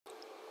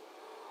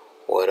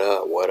What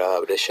up? What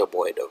up? This your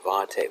boy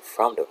Devontae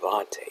from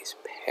Devontae's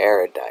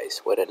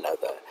Paradise with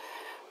another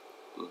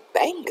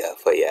banger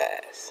for your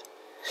ass.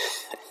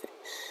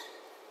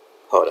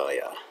 Hold on,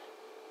 y'all.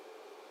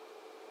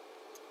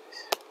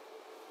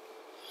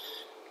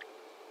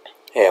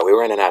 Yeah, we're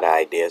running out of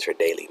ideas for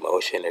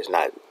Dailymotion. There's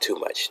not too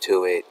much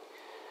to it.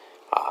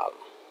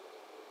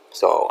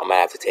 So I'm gonna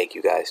have to take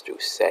you guys through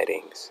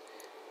settings,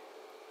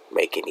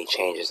 make any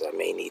changes I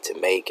may need to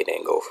make, and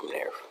then go from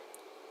there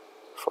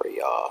for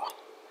y'all.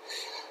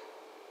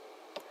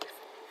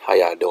 How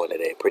y'all doing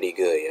today? Pretty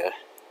good, yeah?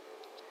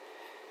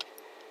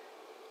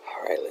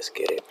 Alright, let's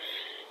get it.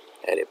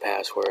 Edit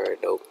password,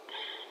 nope.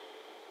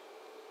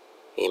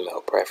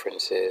 Email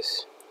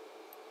preferences.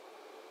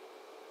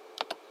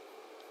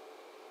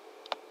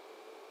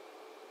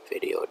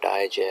 Video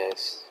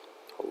digest.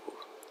 Ooh.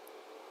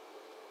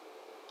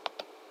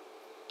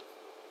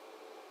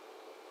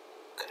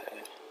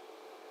 Okay.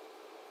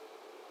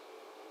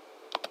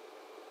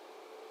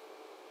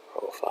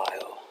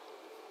 Profile.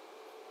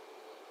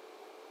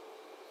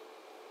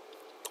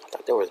 I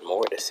thought there was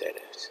more to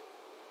settings.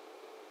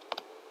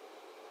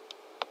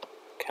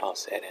 Account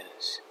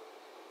settings.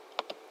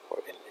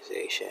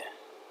 Organization.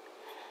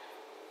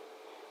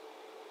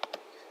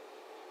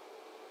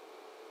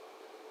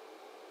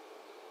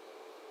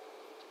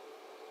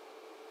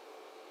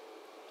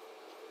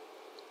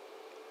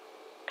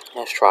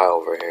 Let's try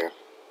over here.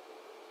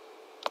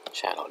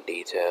 Channel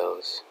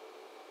details.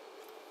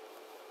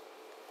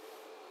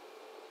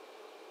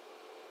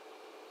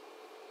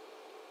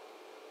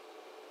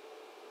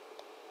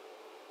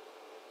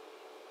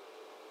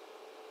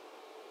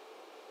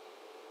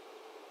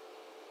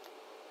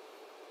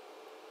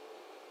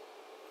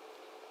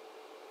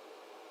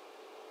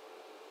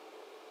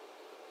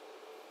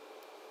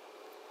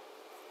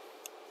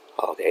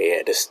 Okay,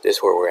 yeah, this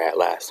where we're at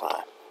last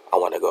time. I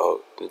want to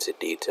go into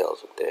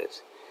details with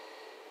this.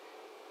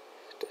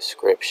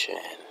 Description.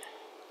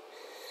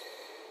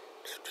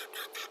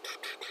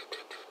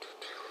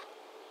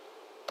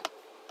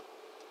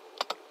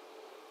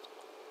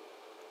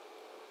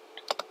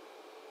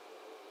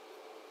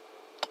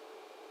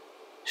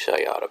 Show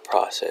y'all the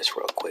process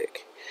real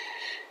quick.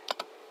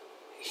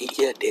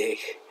 Yeah, dig.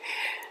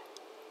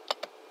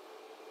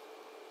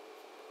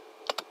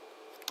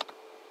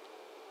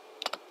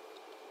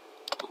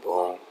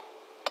 Boom.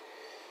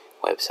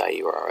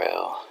 Website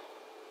URL.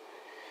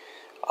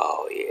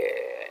 Oh yeah.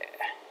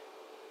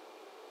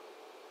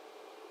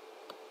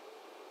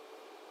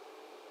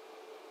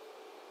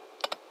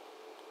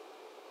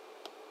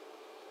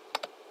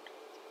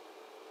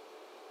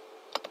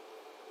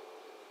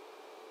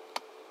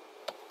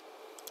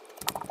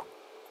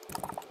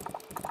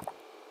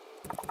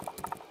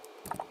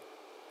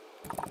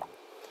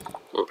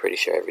 I'm pretty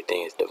sure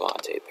everything is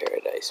Devontae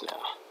Paradise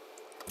now.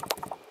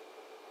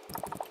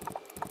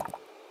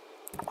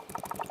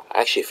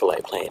 I actually feel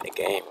like playing the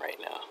game right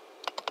now.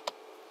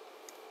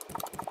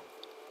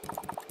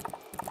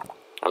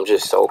 I'm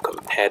just so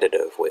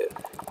competitive with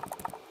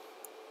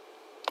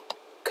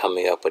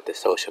coming up with the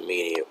social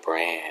media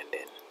brand,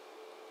 and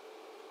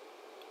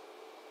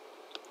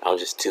I'm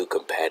just too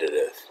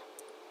competitive.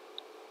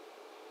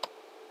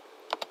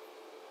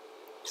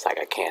 It's like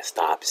I can't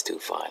stop, it's too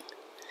fun.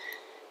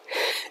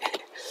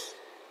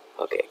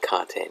 Okay,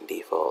 content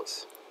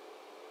defaults.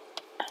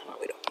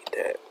 We don't need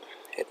that.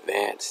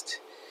 Advanced.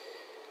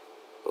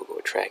 We'll go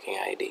tracking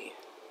ID.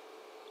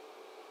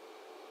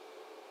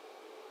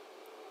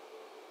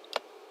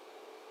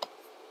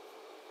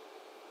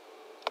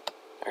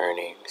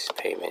 Earnings,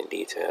 payment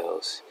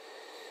details.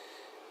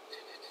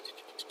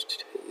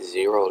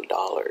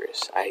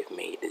 $0. I've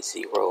made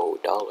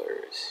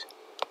 $0.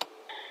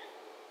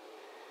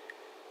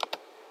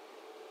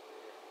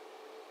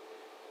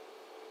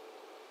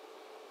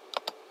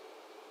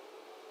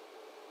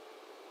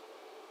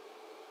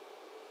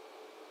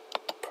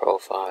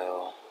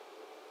 Profile.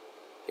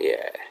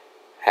 Yeah,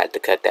 had to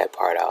cut that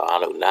part out. I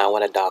do not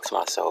want to dox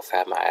myself,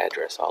 have my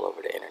address all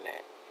over the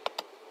internet.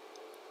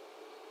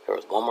 There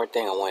was one more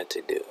thing I wanted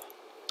to do.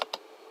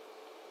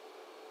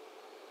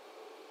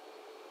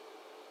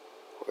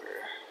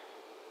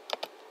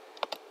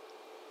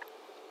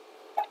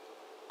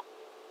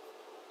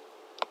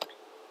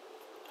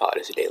 Oh,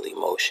 this is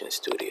Dailymotion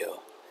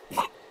Studio.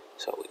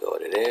 So we go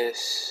to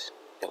this,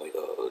 then we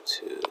go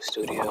to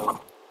Studio.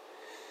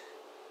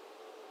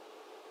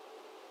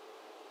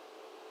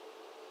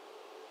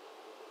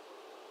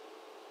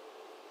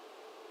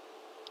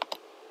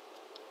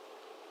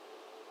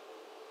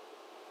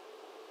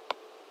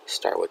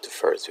 Start with the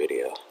first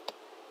video.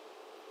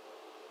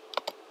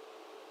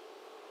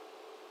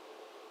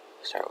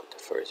 Start with the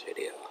first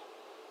video.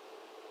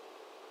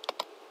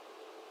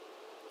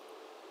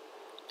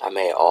 I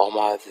made all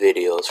my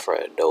videos for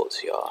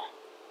adults, y'all.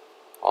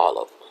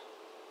 All of them.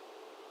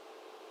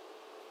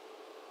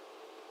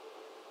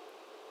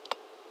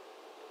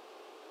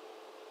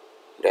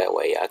 That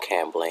way y'all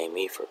can't blame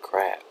me for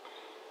crap.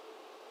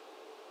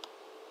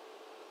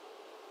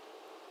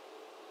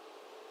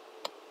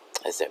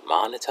 Is it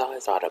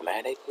monetized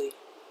automatically?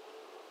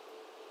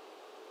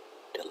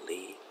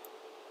 Delete.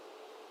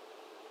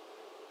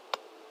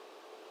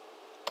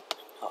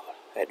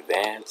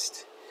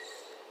 Advanced.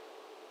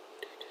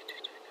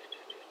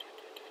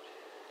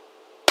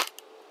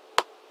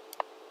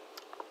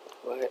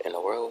 What in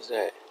the world was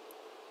that?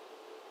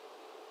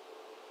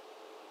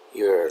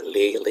 You're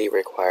legally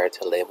required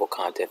to label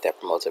content that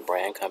promotes a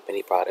brand,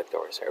 company, product,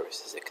 or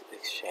services in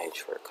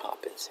exchange for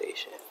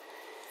compensation.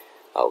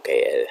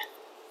 Okay,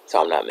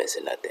 so I'm not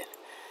missing nothing.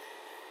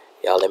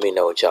 Y'all let me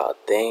know what y'all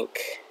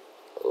think.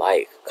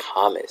 Like,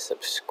 comment,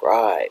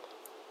 subscribe.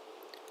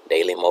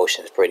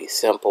 Dailymotion is pretty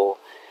simple.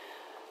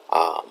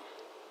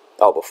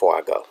 Before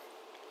I go,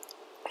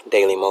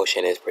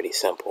 Dailymotion is pretty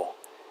simple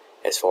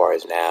as far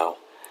as now.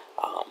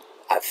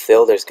 I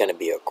feel there's going to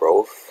be a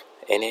growth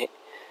in it.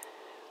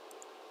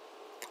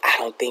 I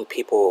don't think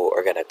people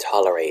are going to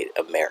tolerate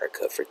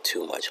America for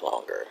too much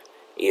longer.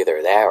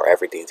 Either that or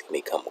everything's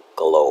going to become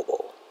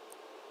global.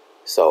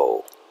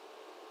 So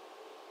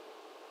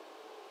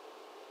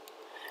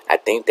I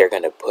think they're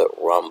going to put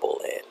Rumble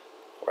in,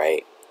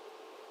 right?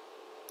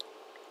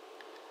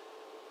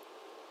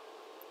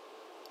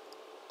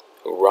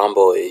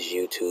 Rumble is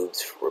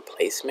YouTube's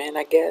replacement,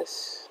 I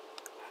guess.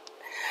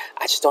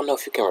 I just don't know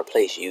if you can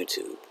replace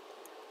YouTube.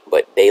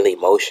 But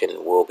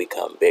Dailymotion will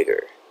become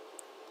bigger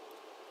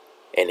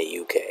in the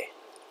UK.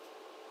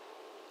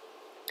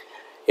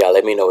 Y'all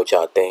let me know what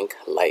y'all think.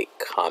 Like,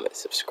 comment,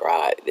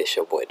 subscribe. This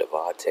your boy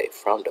Devontae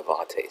from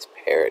Devontae's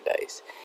Paradise.